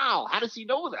 wow, how does he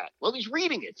know that? Well, he's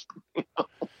reading it.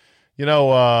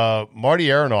 Marty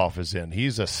Aronoff is in.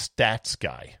 He's a stats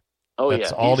guy.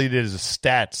 That's all he did is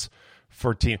stats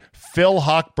for team. Phil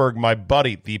Hochberg, my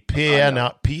buddy, the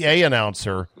PA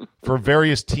announcer for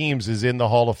various teams, is in the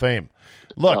Hall of Fame.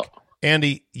 Look,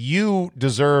 Andy, you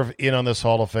deserve in on this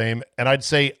Hall of Fame, and I'd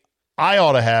say I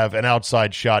ought to have an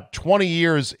outside shot. 20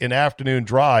 years in afternoon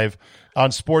drive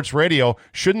on sports radio.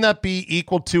 Shouldn't that be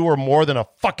equal to or more than a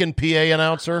fucking PA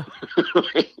announcer?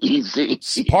 Easy.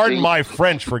 Pardon my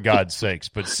French, for God's sakes,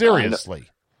 but seriously.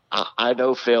 I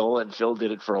know Phil, and Phil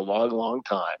did it for a long, long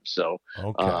time. So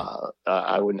okay.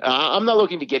 I'm not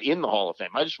looking to get in the Hall of Fame.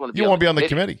 I just want to be. You want to be on the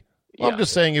committee. Yeah. I'm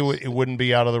just saying it wouldn't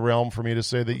be out of the realm for me to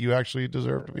say that you actually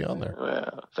deserve to be on there.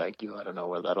 Well, thank you. I don't know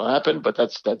where that'll happen, but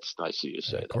that's nice of you to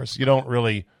say. Of course, you don't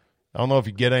really. I don't know if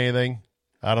you get anything.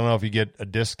 I don't know if you get a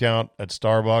discount at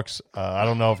Starbucks. I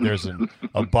don't know if there's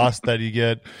a bus that you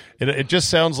get. It just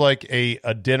sounds like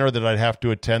a dinner that I'd have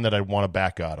to attend that I'd want to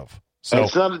back out of. So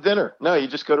it's not a dinner. No, you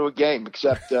just go to a game.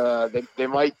 Except they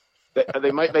might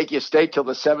make you stay till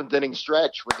the 7th inning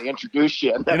stretch when they introduce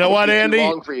you. And you know what, Andy?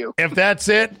 Long for you. If that's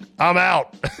it, I'm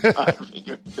out. I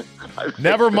figured.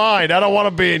 Never mind. I don't want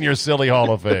to be in your silly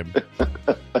Hall of Fame.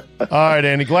 All right,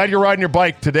 Andy. Glad you're riding your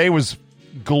bike. Today was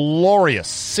glorious.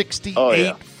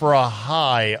 68 for a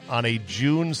high on a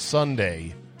June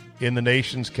Sunday in the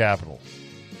nation's capital.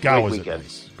 God, was it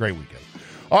nice. Great weekend.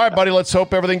 All right, buddy, let's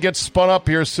hope everything gets spun up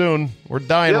here soon. We're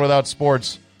dying without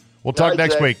sports. We'll talk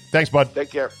next week. Thanks, bud. Take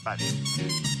care. Bye.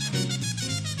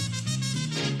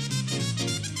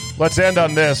 Let's end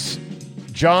on this.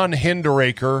 John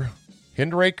Hinderaker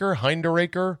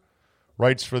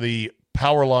writes for the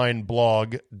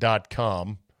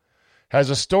powerlineblog.com, has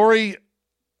a story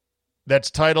that's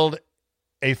titled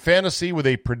A Fantasy with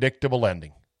a Predictable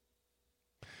Ending.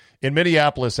 In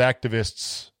Minneapolis,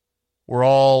 activists were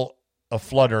all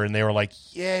aflutter, and they were like,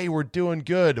 yay, we're doing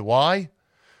good. Why?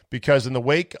 Because in the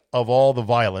wake of all the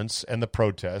violence and the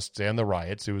protests and the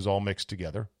riots, it was all mixed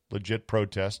together. Legit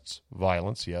protests,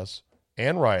 violence, yes,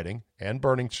 and rioting and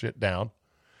burning shit down.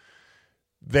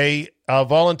 They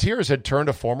volunteers had turned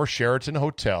a former Sheraton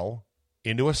hotel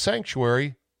into a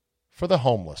sanctuary for the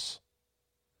homeless.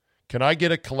 Can I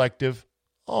get a collective?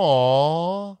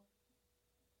 Aww.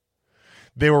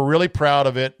 They were really proud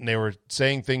of it, and they were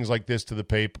saying things like this to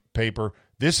the paper.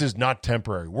 This is not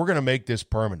temporary. We're going to make this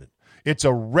permanent. It's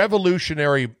a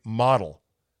revolutionary model,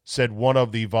 said one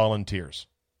of the volunteers.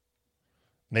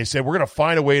 And they said, we're going to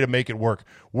find a way to make it work.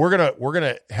 We're going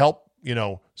to help,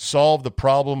 solve the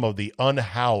problem of the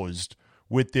unhoused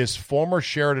with this former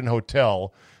Sheraton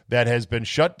hotel that has been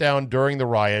shut down during the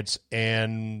riots,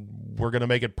 and we're going to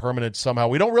make it permanent somehow.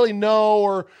 We don't really know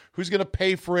or who's going to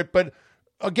pay for it, but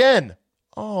again,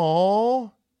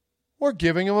 we're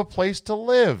giving them a place to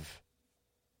live.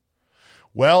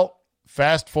 Well,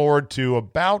 fast forward to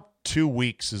about 2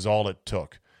 weeks is all it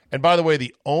took. And by the way,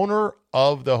 the owner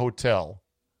of the hotel,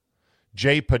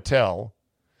 Jay Patel,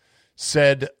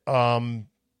 said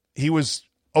he was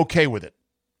okay with it.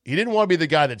 He didn't want to be the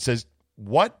guy that says,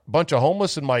 what? Bunch of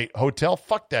homeless in my hotel?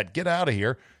 Fuck that. Get out of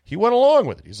here. He went along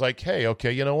with it. He's like, hey,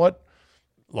 okay, you know what?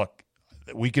 Look,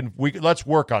 we can let's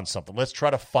work on something. Let's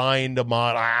try to find them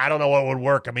on. I don't know what would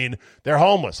work. I mean, they're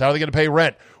homeless. How are they going to pay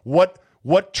rent?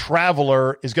 What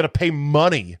traveler is going to pay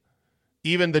money?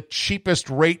 Even the cheapest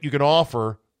rate you can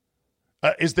offer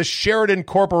is the Sheridan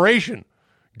Corporation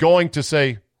going to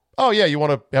say, oh, yeah, you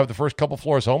want to have the first couple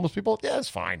floors homeless people? Yeah, it's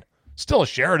fine. Still a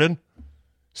Sheridan.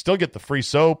 Still get the free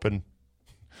soap and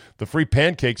the free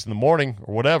pancakes in the morning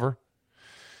or whatever.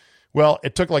 Well,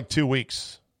 it took like 2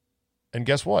 weeks. And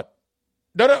guess what?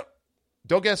 No.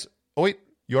 Don't guess. Oh, wait.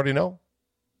 You already know?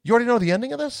 You already know the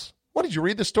ending of this? What, did you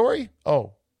read the story?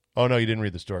 Oh, no, you didn't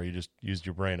read the story. You just used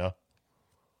your brain, huh?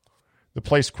 The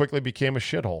place quickly became a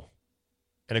shithole.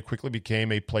 And it quickly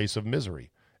became a place of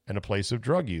misery and a place of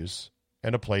drug use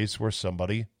and a place where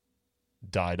somebody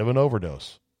died of an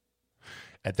overdose.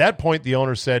 At that point, the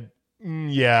owner said,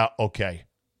 yeah, okay.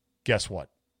 Guess what?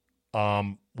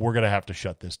 We're going to have to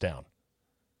shut this down.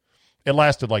 It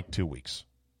lasted like 2 weeks.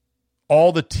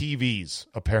 All the TVs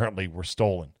apparently were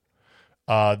stolen.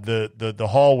 The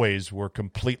hallways were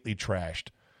completely trashed.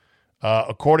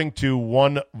 According to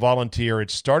one volunteer,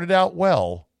 it started out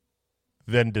well,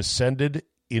 then descended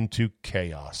into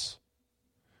chaos.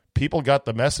 People got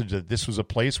the message that this was a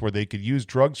place where they could use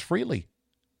drugs freely,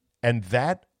 and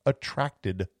that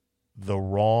attracted the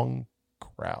wrong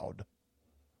crowd.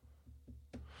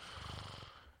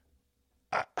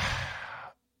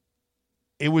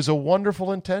 It was a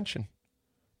wonderful intention,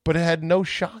 but it had no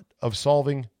shot of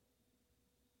solving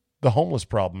the homeless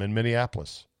problem in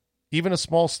Minneapolis, even a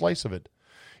small slice of it.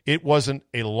 It wasn't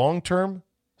a long-term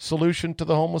solution to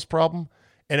the homeless problem,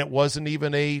 and it wasn't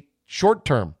even a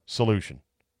short-term solution.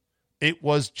 It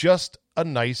was just a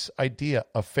nice idea,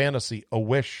 a fantasy, a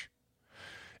wish.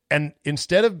 And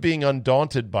instead of being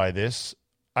undaunted by this,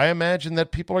 I imagine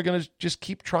that people are going to just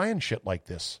keep trying shit like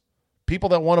this. People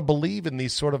that want to believe in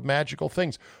these sort of magical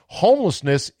things.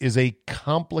 Homelessness is a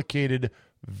complicated,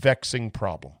 vexing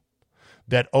problem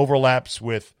that overlaps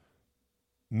with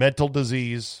mental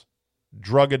disease,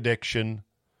 drug addiction,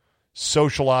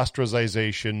 social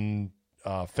ostracization,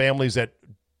 families that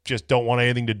just don't want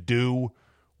anything to do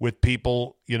with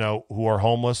people, who are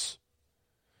homeless.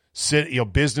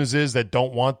 Businesses that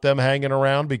don't want them hanging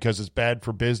around because it's bad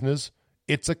for business.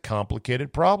 It's a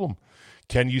complicated problem.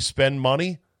 Can you spend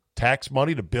money, tax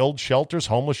money, to build shelters,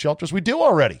 homeless shelters? We do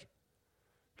already.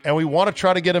 And we want to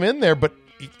try to get them in there, but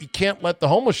you can't let the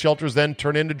homeless shelters then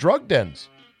turn into drug dens.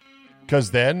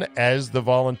 Because then, as the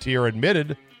volunteer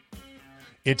admitted,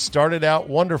 it started out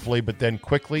wonderfully, but then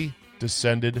quickly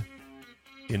descended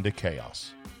into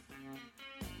chaos.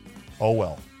 Oh,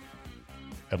 well.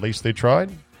 At least they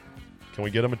tried. Can we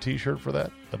get them a T-shirt for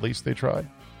that? At least they tried.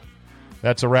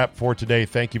 That's a wrap for today.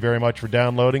 Thank you very much for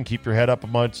downloading. Keep your head up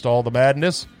amongst all the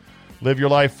madness. Live your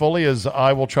life fully, as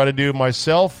I will try to do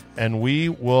myself, and we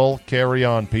will carry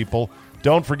on, people.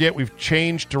 Don't forget, we've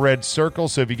changed to Red Circle,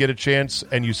 so if you get a chance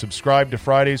and you subscribe to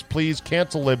Fridays, please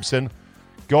cancel Libsyn.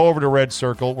 Go over to Red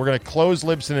Circle. We're going to close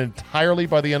Libsyn entirely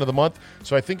by the end of the month,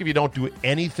 so I think if you don't do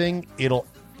anything, it'll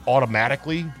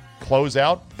automatically close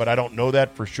out, but I don't know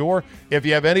that for sure. If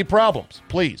you have any problems,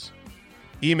 please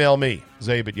email me,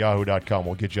 zabe@yahoo.com.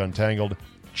 We'll get you untangled,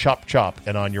 chop,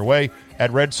 and on your way.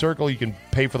 At Red Circle, you can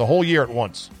pay for the whole year at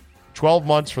once. 12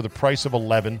 months for the price of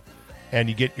 11, and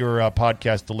you get your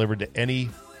podcast delivered to any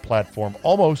platform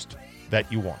almost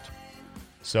that you want.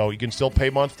 So you can still pay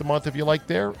month to month if you like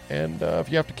there, and if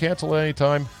you have to cancel at any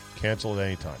time, cancel at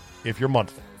any time. If you're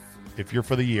monthly. If you're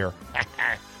for the year,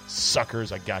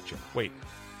 suckers, I got you. Wait.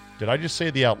 Did I just say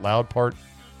the out loud part?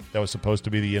 That was supposed to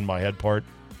be the in my head part.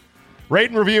 Rate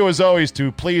and review, as always,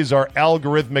 to please our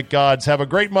algorithmic gods. Have a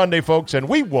great Monday, folks, and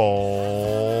we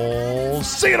will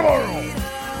see you tomorrow.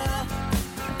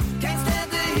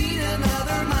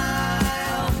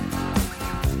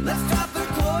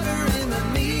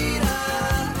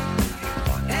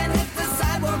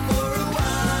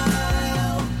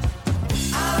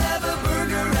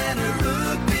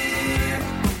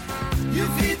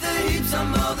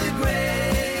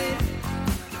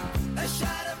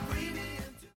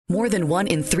 More than 1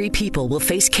 in 3 people will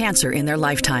face cancer in their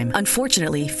lifetime.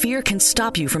 Unfortunately, fear can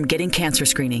stop you from getting cancer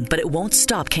screening, but it won't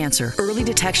stop cancer. Early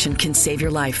detection can save your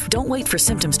life. Don't wait for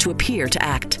symptoms to appear to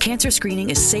act. Cancer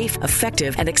screening is safe,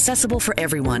 effective, and accessible for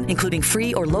everyone, including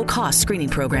free or low-cost screening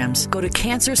programs. Go to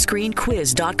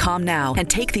CancerScreenQuiz.com now and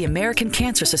take the American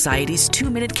Cancer Society's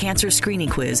 2-minute cancer screening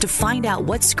quiz to find out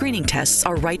what screening tests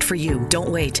are right for you. Don't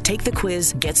wait. Take the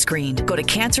quiz. Get screened. Go to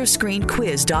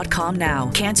CancerScreenQuiz.com now.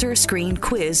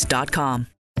 CancerScreenQuiz.com.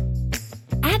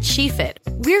 At SheFit,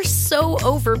 we're so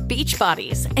over beach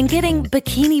bodies and getting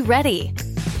bikini ready.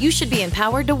 You should be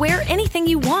empowered to wear anything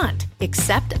you want,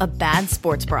 except a bad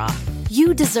sports bra.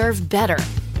 You deserve better.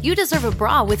 You deserve a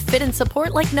bra with fit and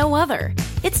support like no other.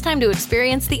 It's time to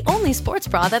experience the only sports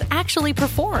bra that actually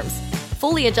performs.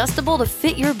 Fully adjustable to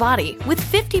fit your body with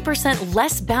 50%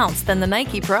 less bounce than the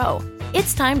Nike Pro.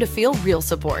 It's time to feel real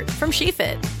support from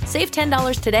SheFit. Save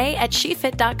 $10 today at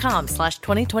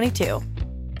SheFit.com/2022.